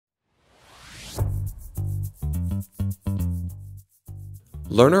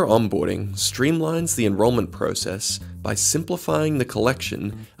Learner Onboarding streamlines the enrollment process by simplifying the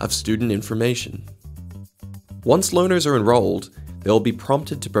collection of student information. Once learners are enrolled, they'll be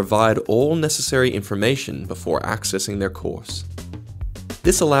prompted to provide all necessary information before accessing their course.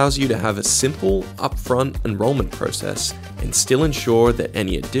 This allows you to have a simple, upfront enrollment process and still ensure that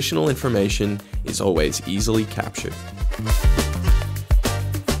any additional information is always easily captured.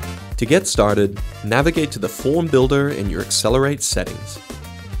 To get started, navigate to the form builder in your aXcelerate settings.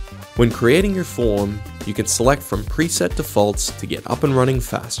 When creating your form, you can select from preset defaults to get up and running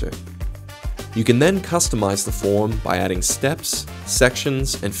faster. You can then customize the form by adding steps,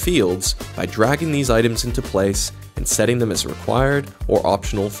 sections, and fields by dragging these items into place and setting them as required or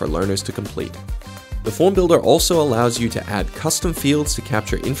optional for learners to complete. The form builder also allows you to add custom fields to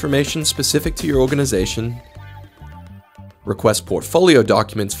capture information specific to your organization, request portfolio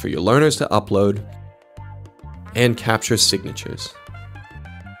documents for your learners to upload, and capture signatures.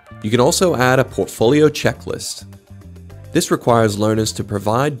 You can also add a portfolio checklist. This requires learners to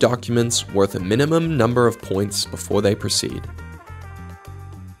provide documents worth a minimum number of points before they proceed.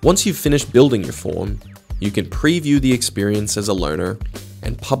 Once you've finished building your form, you can preview the experience as a learner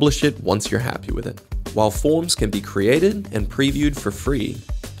and publish it once you're happy with it. While forms can be created and previewed for free,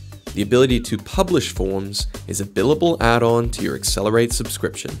 the ability to publish forms is a billable add-on to your aXcelerate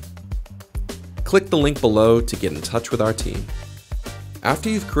subscription. Click the link below to get in touch with our team. After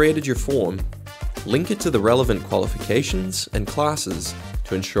you've created your form, link it to the relevant qualifications and classes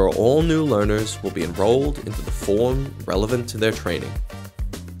to ensure all new learners will be enrolled into the form relevant to their training.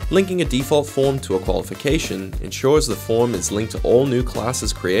 Linking a default form to a qualification ensures the form is linked to all new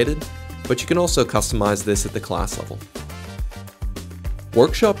classes created, but you can also customize this at the class level.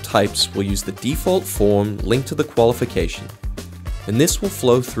 Workshop types will use the default form linked to the qualification, and this will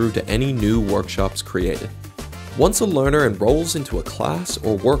flow through to any new workshops created. Once a learner enrolls into a class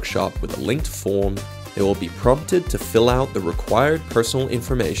or workshop with a linked form, they will be prompted to fill out the required personal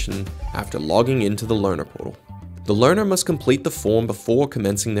information after logging into the learner portal. The learner must complete the form before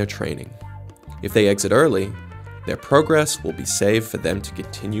commencing their training. If they exit early, their progress will be saved for them to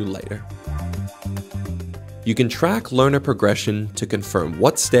continue later. You can track learner progression to confirm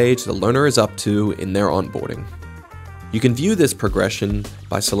what stage the learner is up to in their onboarding. You can view this progression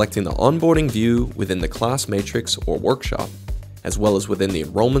by selecting the onboarding view within the class matrix or workshop, as well as within the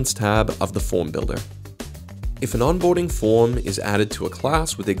enrollments tab of the form builder. If an onboarding form is added to a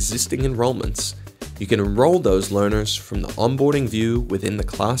class with existing enrollments, you can enroll those learners from the onboarding view within the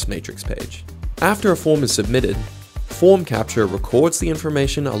class matrix page. After a form is submitted, Form Capture records the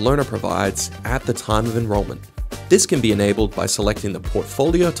information a learner provides at the time of enrollment. This can be enabled by selecting the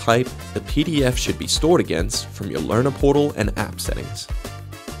portfolio type the PDF should be stored against from your Learner Portal and app settings.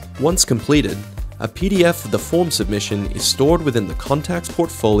 Once completed, a PDF of the form submission is stored within the contacts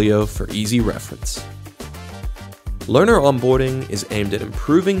portfolio for easy reference. Learner Onboarding is aimed at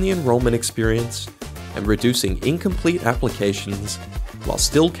improving the enrollment experience and reducing incomplete applications while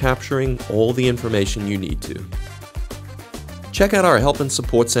still capturing all the information you need to. Check out our Help and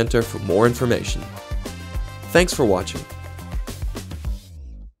Support Center for more information. Thanks for watching.